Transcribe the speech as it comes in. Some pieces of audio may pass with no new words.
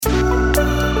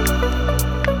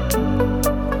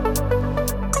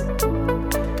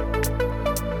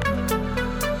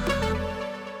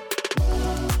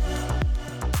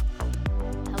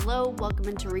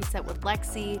Mindset with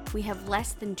Lexi. We have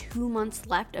less than 2 months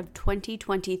left of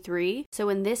 2023. So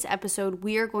in this episode,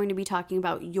 we are going to be talking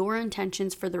about your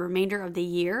intentions for the remainder of the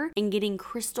year and getting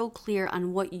crystal clear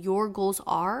on what your goals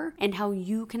are and how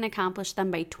you can accomplish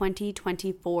them by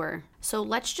 2024. So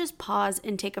let's just pause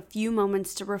and take a few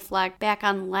moments to reflect back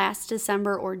on last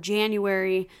December or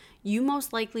January. You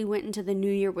most likely went into the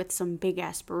new year with some big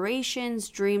aspirations,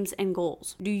 dreams, and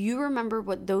goals. Do you remember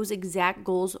what those exact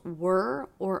goals were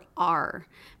or are?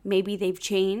 Maybe they've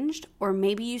changed, or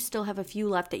maybe you still have a few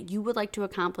left that you would like to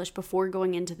accomplish before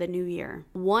going into the new year.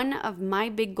 One of my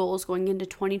big goals going into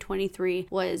 2023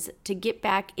 was to get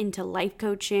back into life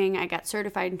coaching. I got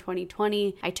certified in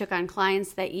 2020. I took on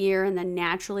clients that year and then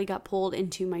naturally got pulled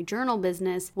into my journal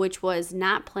business, which was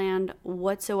not planned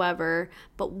whatsoever,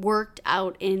 but worked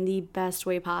out in the best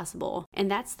way possible.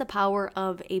 And that's the power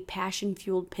of a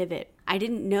passion-fueled pivot. I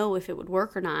didn't know if it would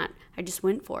work or not. I just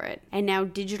went for it. And now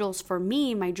digital's for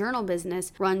me, my journal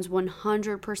business runs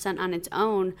 100% on its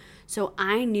own. So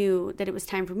I knew that it was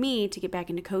time for me to get back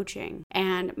into coaching.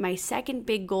 And my second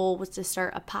big goal was to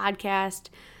start a podcast.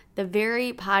 The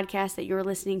very podcast that you're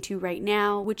listening to right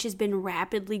now, which has been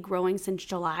rapidly growing since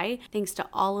July, thanks to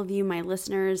all of you, my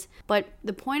listeners. But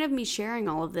the point of me sharing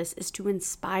all of this is to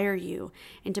inspire you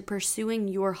into pursuing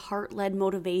your heart-led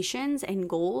motivations and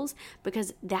goals,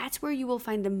 because that's where you will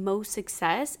find the most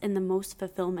success and the most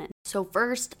fulfillment. So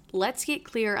first, let's get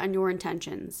clear on your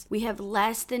intentions. We have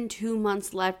less than 2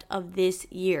 months left of this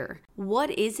year. What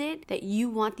is it that you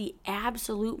want the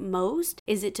absolute most?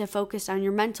 Is it to focus on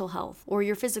your mental health or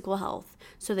your physical health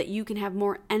so that you can have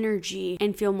more energy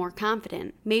and feel more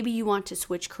confident? Maybe you want to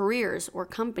switch careers or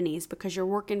companies because your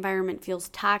work environment feels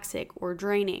toxic or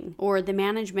draining, or the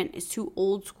management is too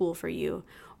old school for you,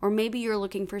 or maybe you're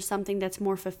looking for something that's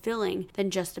more fulfilling than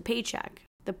just a paycheck.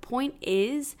 The point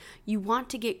is, you want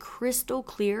to get crystal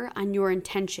clear on your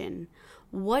intention.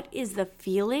 What is the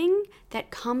feeling that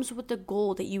comes with the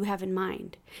goal that you have in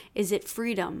mind? Is it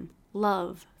freedom,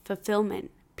 love,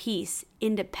 fulfillment, peace,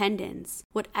 independence?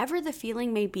 Whatever the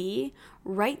feeling may be,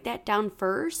 write that down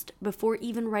first before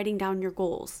even writing down your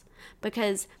goals,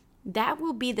 because that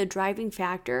will be the driving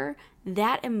factor.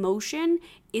 That emotion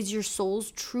is your soul's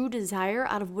true desire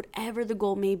out of whatever the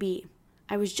goal may be.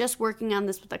 I was just working on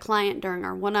this with a client during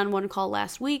our one-on-one call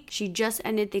last week. She just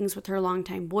ended things with her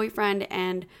longtime boyfriend,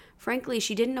 and frankly,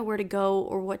 she didn't know where to go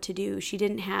or what to do. She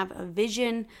didn't have a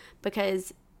vision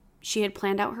because she had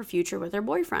planned out her future with her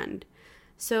boyfriend.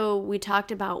 So we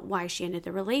talked about why she ended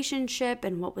the relationship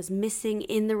and what was missing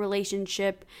in the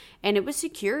relationship, and it was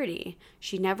security.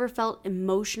 She never felt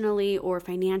emotionally or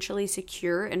financially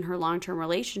secure in her long-term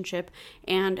relationship,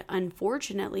 and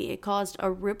unfortunately, it caused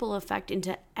a ripple effect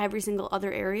into every single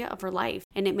other area of her life,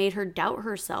 and it made her doubt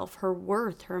herself, her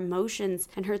worth, her emotions,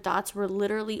 and her thoughts were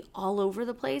literally all over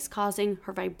the place, causing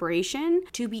her vibration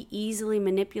to be easily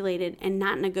manipulated and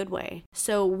not in a good way.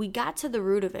 So we got to the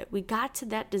root of it. We got to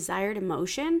that desired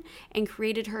emotion and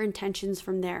created her intentions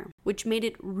from there, which made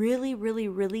it really, really,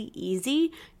 really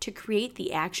easy to create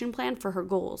the action plan for her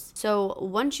goals. So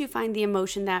once you find the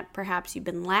emotion that perhaps you've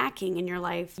been lacking in your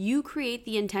life, you create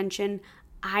the intention,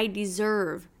 I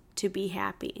deserve to be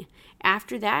happy.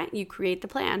 After that, you create the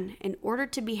plan. In order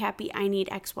to be happy, I need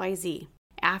XYZ.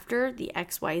 After the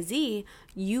XYZ,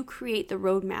 you create the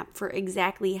roadmap for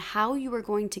exactly how you are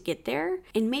going to get there.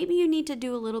 And maybe you need to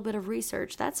do a little bit of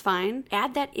research. That's fine.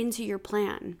 Add that into your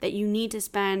plan that you need to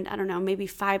spend, maybe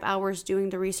 5 hours doing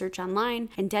the research online,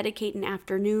 and dedicate an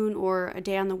afternoon or a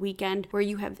day on the weekend where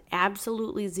you have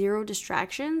absolutely zero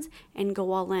distractions and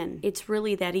go all in. It's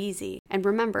really that easy. And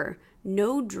remember,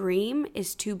 no dream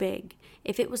is too big.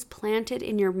 If it was planted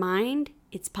in your mind,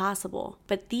 it's possible.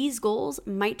 But these goals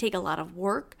might take a lot of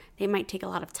work. They might take a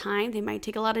lot of time. They might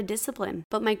take a lot of discipline.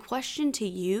 But my question to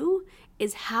you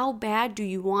is, how bad do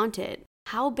you want it?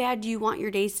 How bad do you want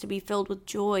your days to be filled with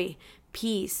joy,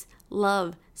 peace,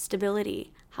 love,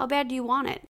 stability? How bad do you want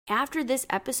it? After this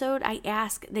episode, I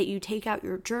ask that you take out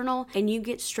your journal and you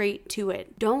get straight to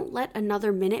it. Don't let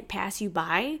another minute pass you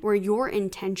by where your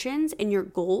intentions and your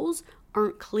goals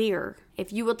aren't clear.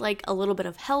 If you would like a little bit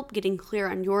of help getting clear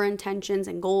on your intentions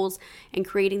and goals and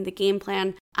creating the game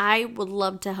plan, I would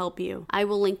love to help you. I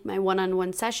will link my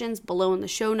one-on-one sessions below in the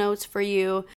show notes for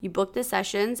you. You book the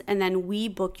sessions and then we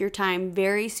book your time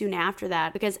very soon after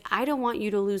that, because I don't want you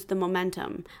to lose the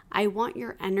momentum. I want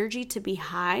your energy to be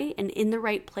high and in the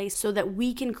right place so that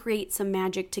we can create some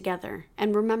magic together.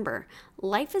 And remember,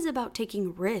 Life is about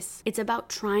taking risks. It's about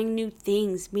trying new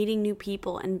things, meeting new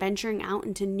people, and venturing out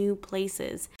into new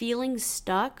places. Feeling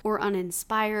stuck or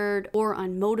uninspired or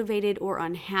unmotivated or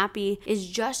unhappy is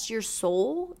just your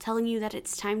soul telling you that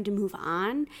it's time to move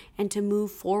on and to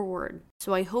move forward.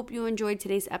 So I hope you enjoyed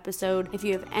today's episode. If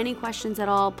you have any questions at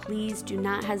all, please do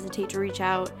not hesitate to reach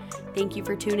out. Thank you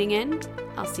for tuning in.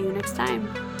 I'll see you next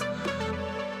time.